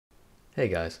Hey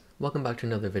guys, welcome back to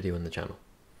another video on the channel.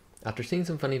 After seeing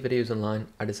some funny videos online,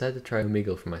 I decided to try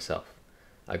Omegle for myself.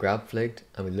 I grabbed Fligged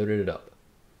and we loaded it up.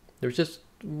 There was just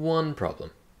one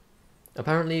problem.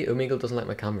 Apparently Omegle doesn't like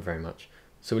my camera very much,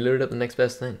 so we loaded up the next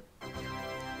best thing.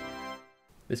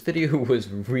 This video was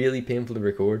really painful to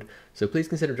record, so please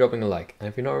consider dropping a like, and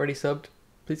if you're not already subbed,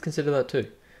 please consider that too.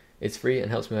 It's free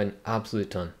and helps me out an absolute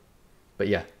ton. But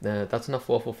yeah, that's enough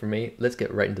waffle for me. Let's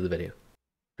get right into the video.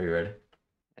 Are you ready?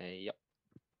 Yep.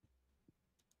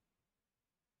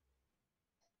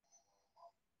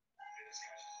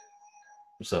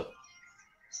 What's up?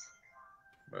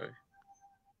 Bro.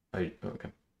 Are you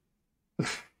okay?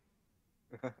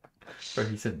 Bro,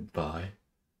 he said bye.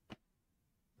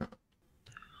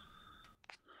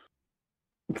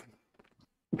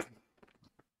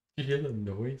 You hear the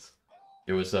noise?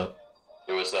 Yo, what's up?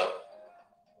 Yo, what's up?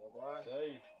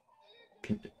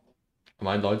 Am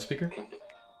I loudspeaker?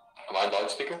 Am I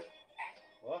loudspeaker?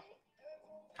 What?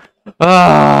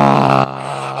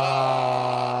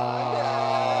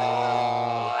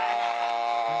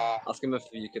 Ask him if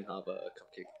you can have a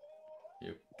cupcake.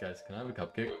 Yo, guys, can I have a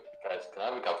cupcake? Yo, guys, can I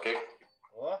have a cupcake?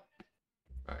 What?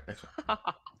 Alright, next one.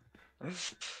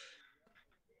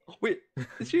 Wait,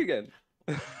 it's you again.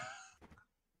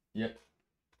 Yep.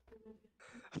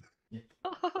 Yep.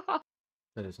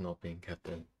 That is not being kept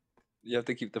in. You have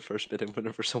to keep the first bit in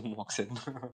whenever someone walks in.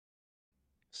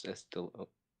 It's still up.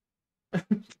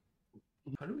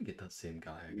 How do we get that same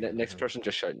guy again? Next person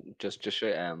just shout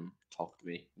talk to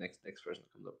me. Next person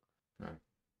comes up. Alright.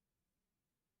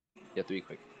 You have to be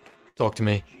quick. Talk to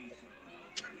me.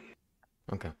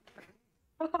 Okay.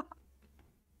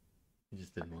 He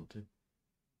just didn't want to.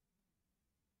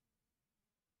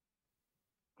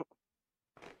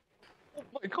 Oh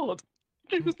my god!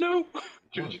 James, no! What?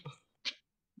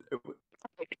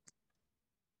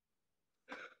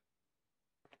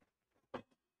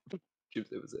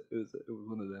 James, it was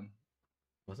one of them.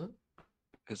 Was it?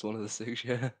 It's one of the six,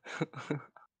 yeah.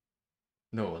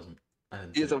 No, it wasn't. I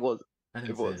didn't Yes, say it was. I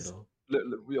didn't It say was. it at all.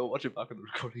 Look, we all watch it back on the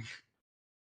recording.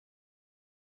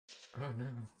 Oh no.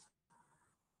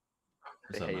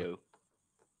 What's Say up, hey man? yo.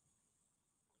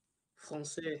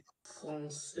 Français.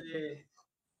 Français.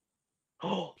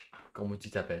 Oh! Comment tu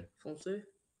t'appelles? Français?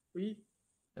 Oui.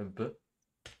 Un peu?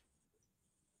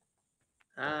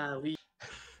 Ah oui.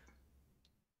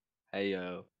 Hey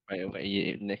yo. Right, okay,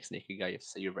 you, next naked guy, you have to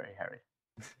say you're very hairy.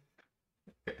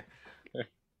 Okay.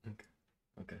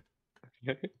 Okay.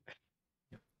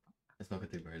 It's not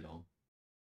gonna take very long.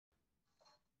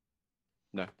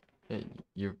 No. Hey,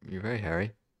 you're very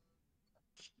hairy.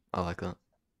 I like that.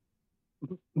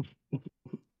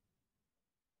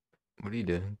 What are you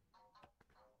doing?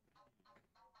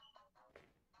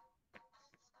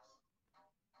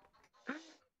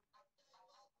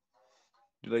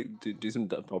 Do some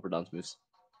proper dance moves.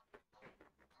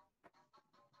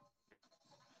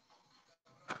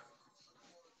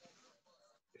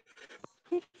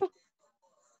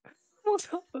 What's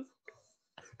happening?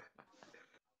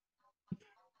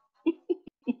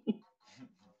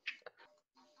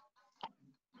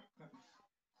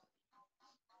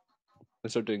 I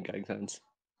start doing gang signs.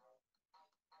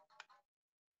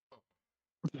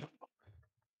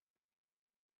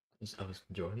 I was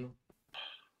enjoying them.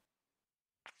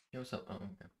 Yeah, what's up? Oh,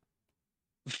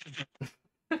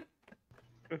 okay.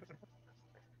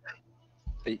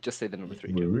 Hey, just say the number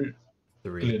 3. Oui, oui.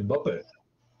 3. Kylian Mbappe.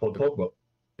 Paul Pogba.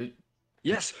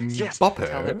 Yes, yes. Bopper.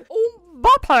 Tell him. Oh,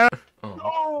 Bopper. Oh.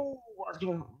 No. I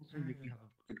don't we can have a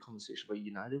good conversation about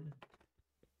United.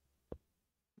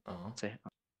 Oh. Say.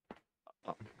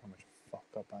 How much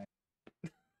fucked up I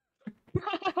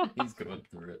He's going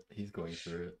through it. He's going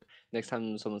through it. Next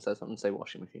time someone says something, say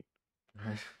washing machine.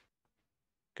 Right.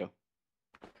 Go.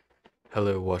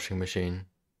 Hello, washing machine.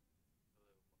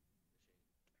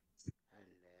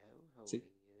 Hello, See?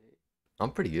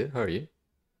 I'm pretty good. How are you?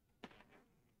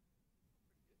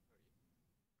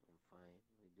 I'm fine.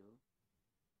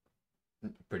 We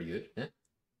do. Pretty good. Yeah.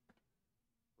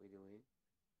 We doing?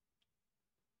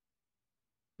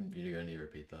 You're gonna need to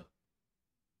repeat that.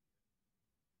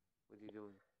 What are you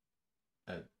doing?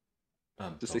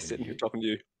 Just talking say to sitting you. here talking to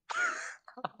you.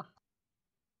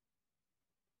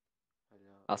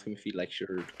 Hello. Ask him if he likes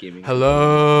your gaming.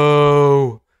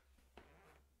 Hello. Oh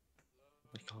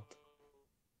my god.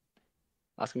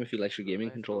 Ask him if he likes your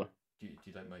gaming controller. Do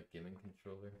you like my gaming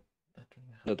controller?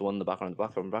 No, the one in the background, Oh,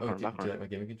 do you like my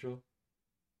gaming controller?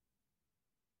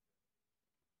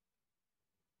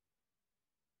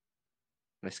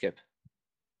 Can I skip?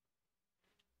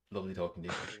 Lovely talking to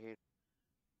you. We're here.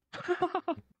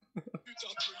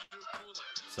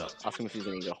 So, Ask him if he's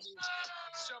an angel.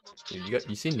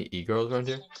 You seen the e-girls around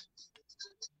here?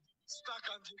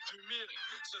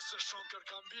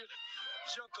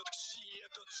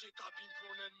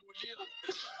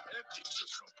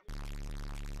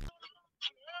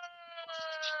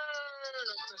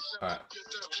 Alright.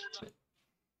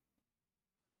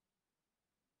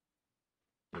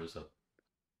 Hey, what's up?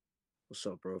 What's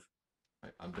up, bro?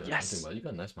 Right, I'm doing Yes. well. You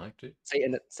got a nice mic too. Say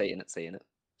in it. Say in it. Say in it.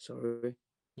 Sorry.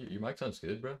 Your mic sounds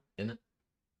good, bro. In it.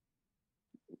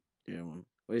 Yeah, man.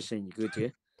 What are you saying? You good, yeah?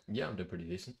 Yeah, I'm doing pretty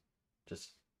decent.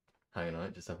 Just hanging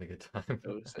out, just having a good time.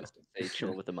 Oh, say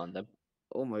chill with the man then.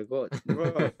 Oh my god,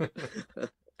 bro.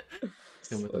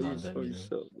 Chill with the man then, you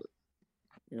know.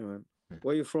 Yeah, man.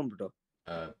 Where you from, bro?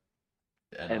 NI.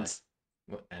 Ends.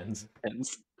 What ends?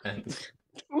 Ends. Ends.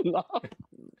 Well,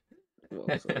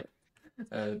 sorry.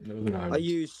 Northern Ireland. Are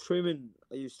you streaming?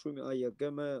 Are you a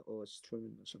gamer or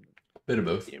streaming or something? Bit of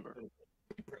both. Gamer.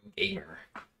 Gamer.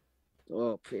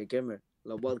 Oh, play a gamer.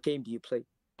 Like, what game do you play?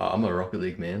 I'm a Rocket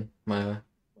League man. My.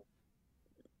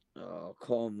 Oh,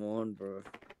 come on, bro.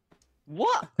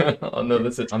 What? Oh no,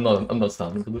 this is. I'm not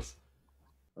standing for this.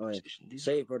 All right,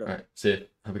 say it, brother. All right, see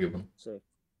it. Have a good one. Say.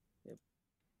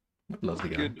 Lovely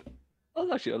guy. Good.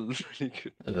 That's actually really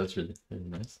good. That's really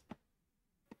nice.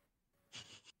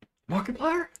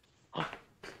 Markiplier.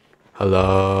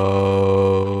 Hello.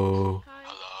 Hi.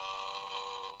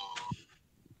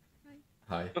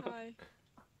 Hi. Hi.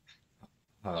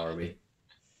 How are we?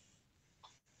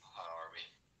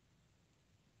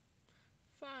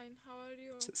 Fine. How are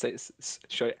you? Say,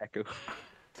 show echo.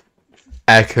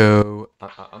 Echo.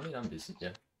 I mean, I'm decent.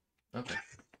 Yeah. Okay.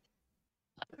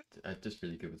 I'm just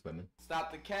really good with women.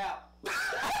 Stop the cap.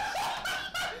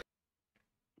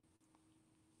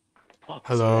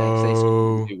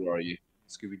 Hello. Say, where are you?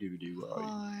 Scooby Doo Doo, where are you?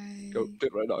 Hi. Go, do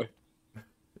it right now.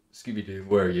 Scooby Doo,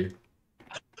 where are you?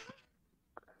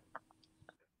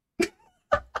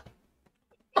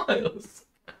 Miles.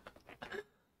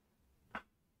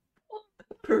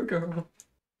 Poor girl.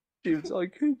 James, I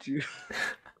could you.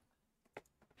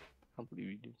 Can't believe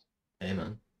you did. Hey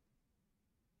man.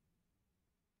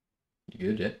 You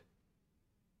good, yeah?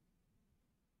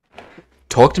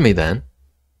 Talk to me then.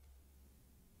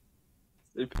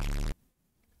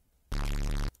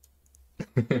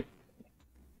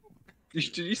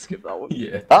 Did you skip that one?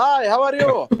 Yeah. Hi, how are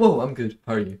you? Whoa, I'm good.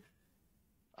 How are you?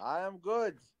 I am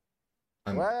good.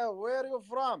 I'm Where are you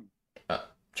from?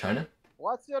 China?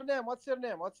 What's your name? What's your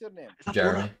name? What's your name?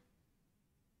 Jeremy.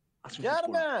 Ask him if he's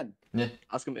born. German. Yeah.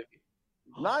 Ask him if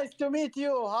Nice to meet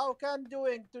you. How can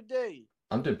doing today?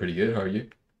 I'm doing pretty good. How are you?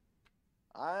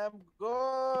 I am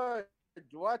good.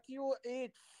 What you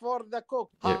eat for the cook?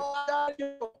 Yeah. How are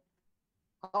you?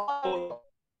 How are you?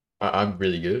 I'm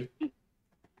really good.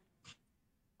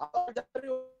 How are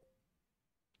you?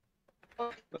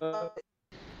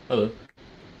 Hello.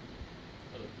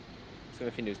 ask him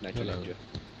if he knows Nitro Hello. Ninja.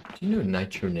 Do you know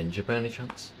Nitro Ninja by any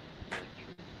chance?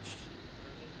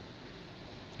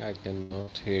 I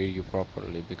cannot hear you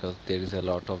properly because there is a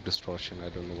lot of distortion. I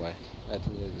don't know why. I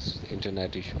think it's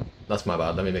internet issue. That's my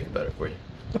bad. Let me make it better for you.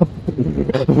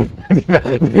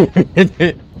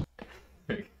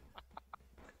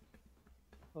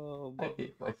 Oh, I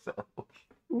hate myself.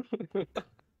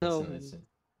 No. Listen.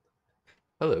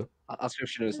 Hello. Ask her if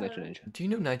she knows Nitro Ninja. Do you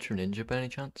know Nitro Ninja by any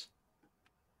chance?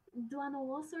 Do I know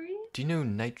what, sorry? Do you know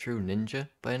Nitro Ninja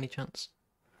by any chance?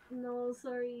 No,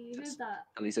 sorry. Who's that?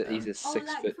 And he's a Oh,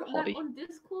 6 foot hottie. like on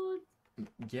Discord?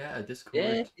 Yeah, Discord,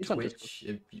 Yeah, he's on Twitch,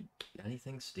 if you,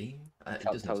 anything, Steam. It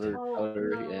Tell- doesn't tell Steam. her- Oh, Or,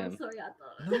 no, sorry, I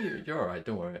thought. No, you're alright.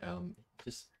 Don't worry.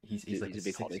 Just he's He's like a a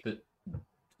big 6 hottie. foot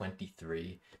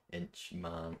 23-inch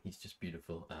man. He's just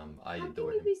beautiful. I How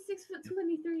adore can you him.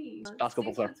 be 6'23"?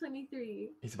 Basketball player. 6'23".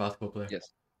 He's a basketball player. Yes.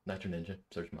 Nitro Ninja.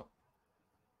 Search him up.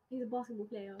 He's a basketball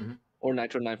player. Mhm. Or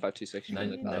Nitro 9526. You can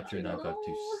Nitro look that up.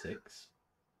 9526.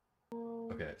 Oh.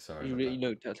 Okay, sorry. You about really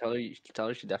that. know. Tell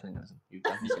her she definitely knows him. You've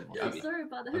definitely seen him. Yeah, on TV. Sorry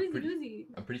about that. I'm Who is he? pretty- Who is he?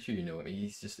 I'm pretty sure you know him.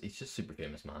 He's just super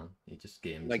famous, man. He just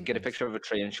games. Like and get a things. picture of a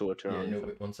tree and show it to her. Yeah, on no, the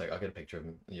wait, one sec. I'll get a picture of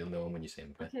him. You'll know him when you see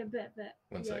him. Okay. Okay, bet.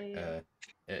 One Yeah, sec. yeah.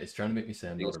 It's trying to make me say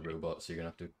I'm He not goes- a robot, so you're gonna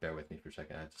have to bear with me for a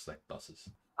second. I just like buses.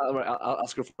 I'll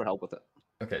ask her for help with it.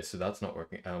 Okay, so that's not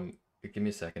working. Give me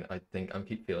a second. I think I'm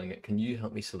keep feeling it. Can you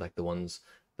help me select the ones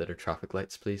that are traffic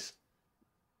lights, please?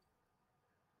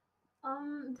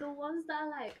 The ones that are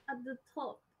like at the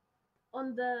top,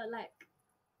 on the like,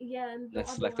 yeah, and the Let's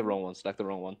other select the one wrong one. Select the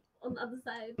wrong one. on the other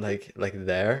side. Like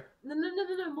there? No,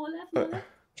 more left, Uh, more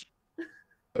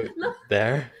left. No.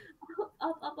 There?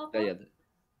 Up. Yeah.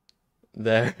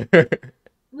 There?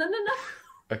 No.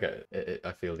 Okay,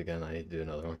 I failed again. I need to do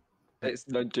another one. It's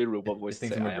not do robot voice.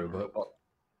 thinks Say, I'm a I am robot.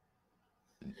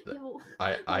 Yo,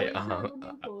 I what are you trying am to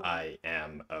look for? I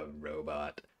am a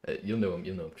robot. You'll know him.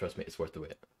 You'll know him. Trust me, it's worth the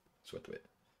wait. It's worth the wait.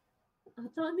 I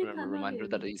don't think I know Reminder him.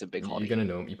 that he's a big You're hottie. gonna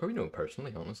know him. You probably know him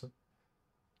personally, honestly.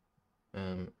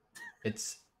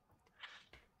 It's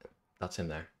that's him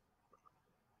there.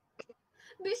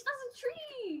 Bitch, that's a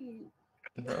tree!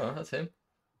 No, that's him.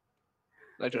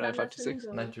 Nitro Is that 9526.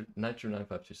 Nitro? Nitro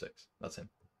 9526. That's him.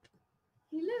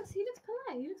 He looks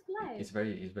polite. He looks polite. He's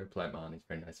very polite man. He's a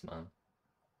very nice man.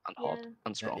 And hot Yeah.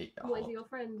 and strong. What, is he your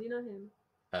friend? Do you know him?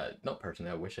 Not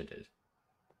personally. I wish I did,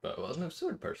 but well, no,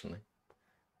 sort of personally.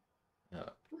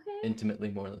 Okay. Intimately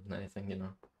more than anything, you know.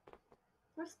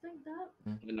 Respect that.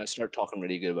 And I start talking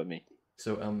really good about me.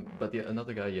 So but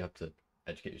another guy you have to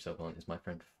educate yourself on is my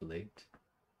friend Fligged.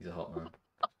 He's a hot man.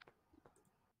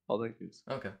 Oh, thank you.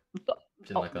 Okay.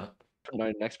 Didn't like that. For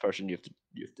now, next person, you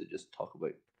have to just talk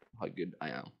about how good I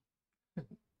am.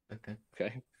 Okay.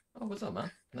 Okay. Oh, what's up,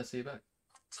 man? Nice to see you back.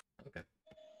 Okay.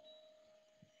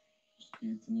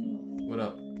 What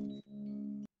up?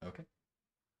 Okay.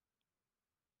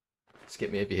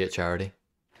 Skip me if you hate charity.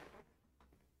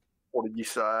 What did you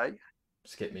say?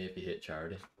 Skip me if you hate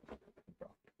charity.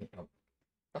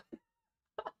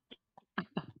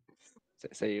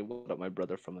 Say what up, my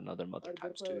brother from another mother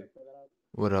times 2.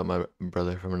 What up, my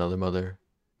brother from another mother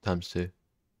times 2?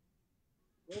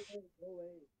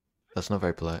 That's not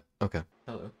very polite. Okay.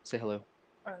 Hello. Say hello.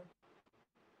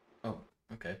 Oh,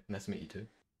 okay. Nice to meet you too.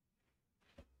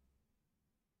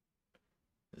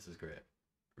 This is great.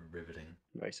 Riveting.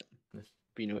 Very simple. This...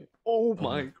 But you know it. Oh Oh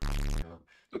my!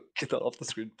 God. Get that off the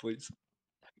screen, please.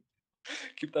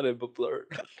 Keep that in but blurred,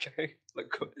 okay? Like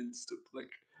instant, like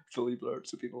fully blurred,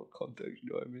 so people have context. You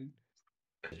know what I mean?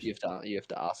 You have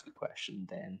to ask a question,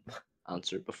 then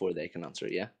answer it before they can answer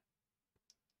it. Yeah.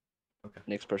 Okay.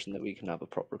 Next person that we can have a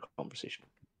proper conversation.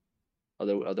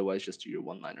 Otherwise, just do your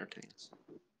one-liner things.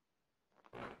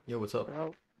 Yo, what's up?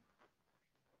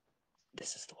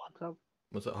 This is the one.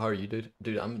 What's up? How are you, dude?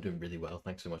 Dude, I'm doing really well.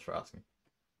 Thanks so much for asking.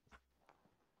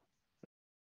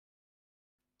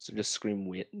 So just scream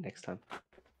 "wait" next time.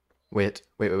 Wait.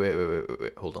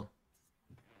 Hold on.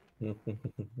 Yeah.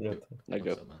 There you What's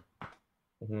go. up, man?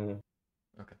 Mhm.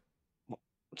 Okay.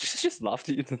 Just laughed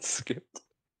at you and skipped.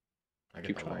 I get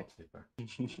Keep that trying.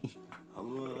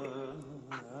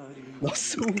 well,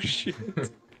 super. That's so shit.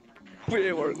 Wait,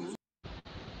 it works.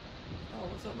 Oh,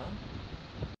 what's up, man?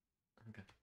 Okay.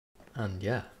 And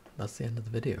yeah, that's the end of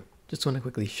the video. Just want to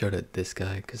quickly shout out this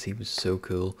guy because he was so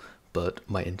cool, but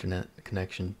my internet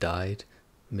connection died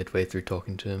midway through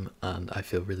talking to him and I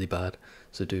feel really bad.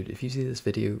 So dude, if you see this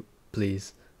video,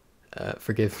 please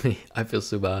forgive me. I feel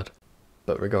so bad.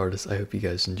 But regardless, I hope you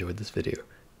guys enjoyed this video.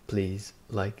 Please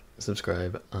like,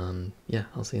 subscribe, and yeah,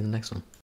 I'll see you in the next one.